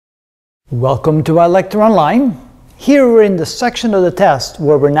Welcome to iLecture Online. Here we're in the section of the test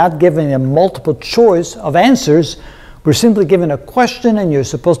where we're not given a multiple choice of answers. We're simply given a question and you're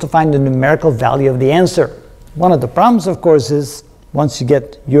supposed to find the numerical value of the answer. One of the problems, of course, is once you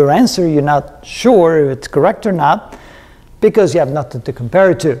get your answer, you're not sure if it's correct or not because you have nothing to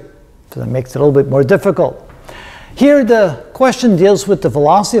compare it to. So that makes it a little bit more difficult. Here the question deals with the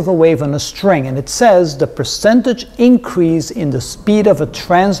velocity of a wave on a string, and it says the percentage increase in the speed of a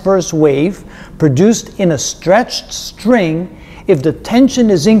transverse wave produced in a stretched string if the tension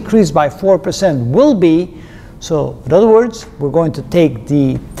is increased by 4% will be. So in other words, we're going to take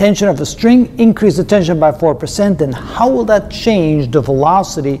the tension of the string, increase the tension by 4%, and how will that change the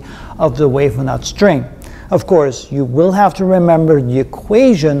velocity of the wave on that string? Of course, you will have to remember the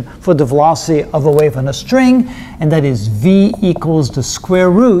equation for the velocity of a wave on a string, and that is V equals the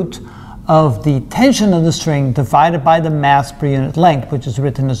square root of the tension of the string divided by the mass per unit length, which is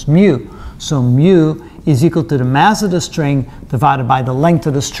written as mu. So mu is equal to the mass of the string divided by the length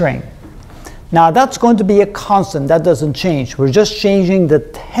of the string. Now that's going to be a constant, that doesn't change. We're just changing the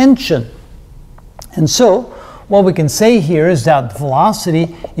tension. And so what we can say here is that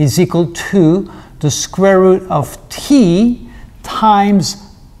velocity is equal to the square root of t times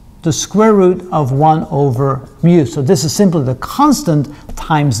the square root of 1 over mu. So this is simply the constant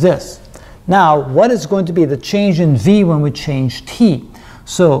times this. Now, what is going to be the change in v when we change t?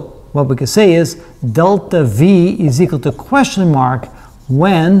 So what we can say is delta v is equal to question mark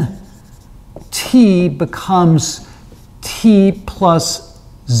when t becomes t plus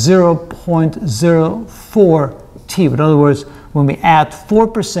 0.04 t. In other words, when we add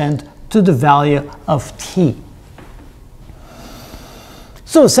 4% to the value of t.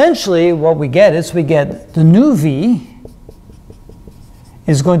 So essentially what we get is we get the new v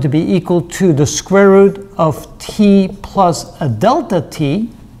is going to be equal to the square root of t plus a delta t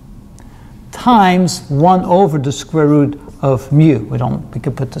times 1 over the square root of mu. We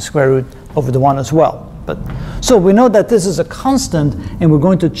could put the square root over the 1 as well. So we know that this is a constant and we're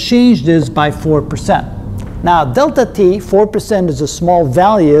going to change this by 4%. Now delta t, 4% is a small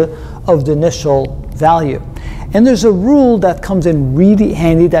value of the initial value. And there's a rule that comes in really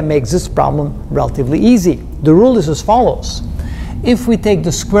handy that makes this problem relatively easy. The rule is as follows. If we take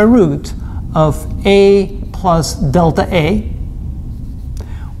the square root of a plus delta a,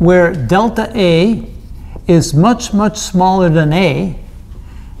 where delta a is much, much smaller than a,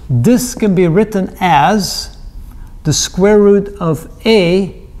 this can be written as the square root of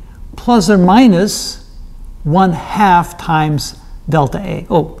a plus or minus 1/2 times delta a.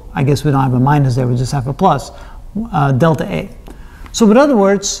 Oh, I guess we don't have a minus there, we just have a plus, delta a. So in other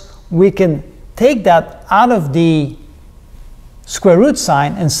words, we can take that out of the square root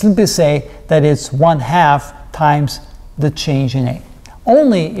sign and simply say that it's 1/2 times the change in a.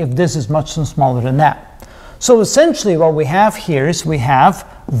 Only if this is much smaller than that. So essentially what we have here is we have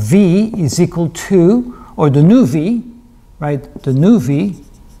v is equal to, or the new v, right, the new v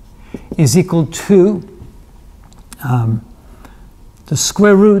is equal to the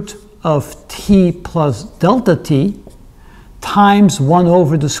square root of t plus delta t times 1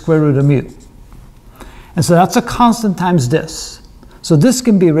 over the square root of mu. And so that's a constant times this. So this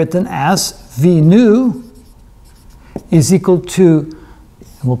can be written as v new is equal to,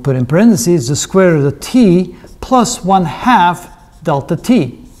 and we'll put in parentheses, the square root of t plus 1/2 delta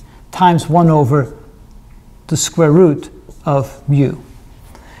t times 1 over the square root of mu.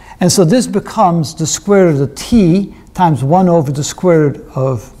 And so this becomes the square root of t times 1 over the square root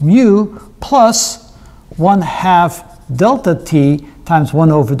of mu plus 1/2 delta t times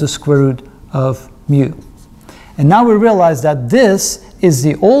 1 over the square root of mu. And now we realize that this is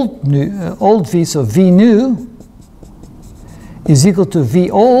the old v, so v new is equal to v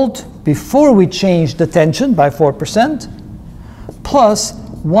old before we change the tension by 4% plus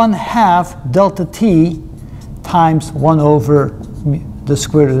 1/2 delta t times 1 over the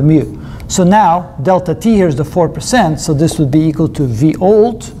square root of mu. So now delta t here is the 4%, so this would be equal to v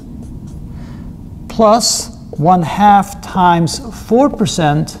old plus 1/2 times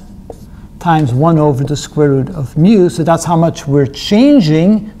 4% times 1 over the square root of mu. So that's how much we're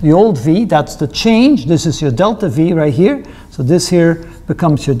changing the old v. That's the change. This is your delta v right here. So this here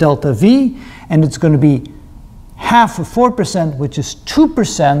becomes your delta v, and it's going to be half of 4%, which is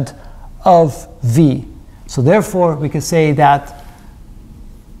 2% of v. So therefore, we can say that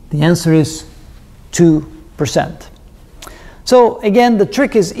the answer is 2%. So again, the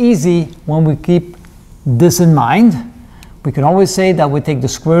trick is easy when we keep this in mind. We can always say that we take the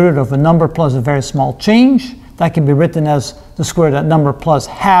square root of a number plus a very small change. That can be written as the square root of that number plus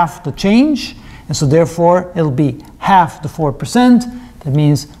half the change. And so therefore, it'll be half the 4%. That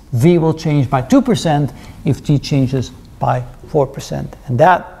means V will change by 2% if T changes by 4%. And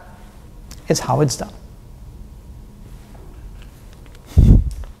that is how it's done.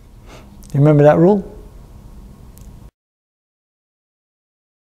 You remember that rule?